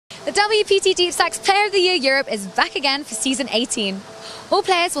The WPT Deep Stacks Player of the Year Europe is back again for Season 18. All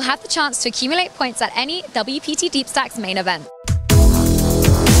players will have the chance to accumulate points at any WPT Deep Stacks main event.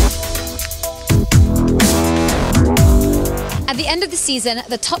 At the end of the season,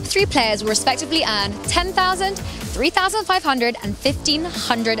 the top 3 players will respectively earn 10,000, 3,500 and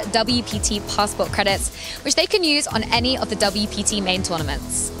 1,500 WPT passport credits, which they can use on any of the WPT main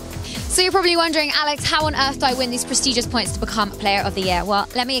tournaments. So you're probably wondering, Alex, how on earth do I win these prestigious points to become Player of the Year? Well,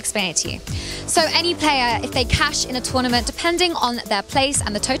 let me explain it to you. So any player, if they cash in a tournament, depending on their place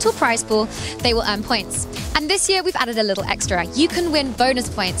and the total prize pool, they will earn points. And this year we've added a little extra. You can win bonus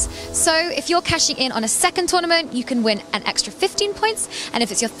points. So if you're cashing in on a second tournament, you can win an extra 15 points. And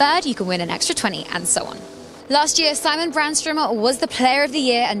if it's your third, you can win an extra 20 and so on. Last year, Simon Brandstrom was the Player of the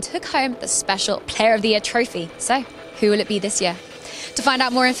Year and took home the special Player of the Year trophy. So who will it be this year? To find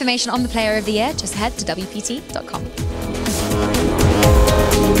out more information on the Player of the Year, just head to WPT.com.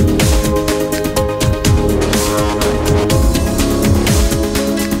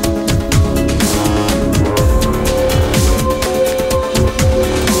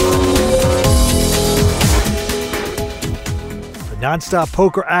 For non-stop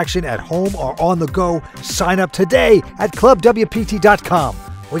poker action at home or on the go, sign up today at ClubWPT.com,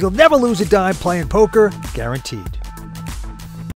 where you'll never lose a dime playing poker, guaranteed.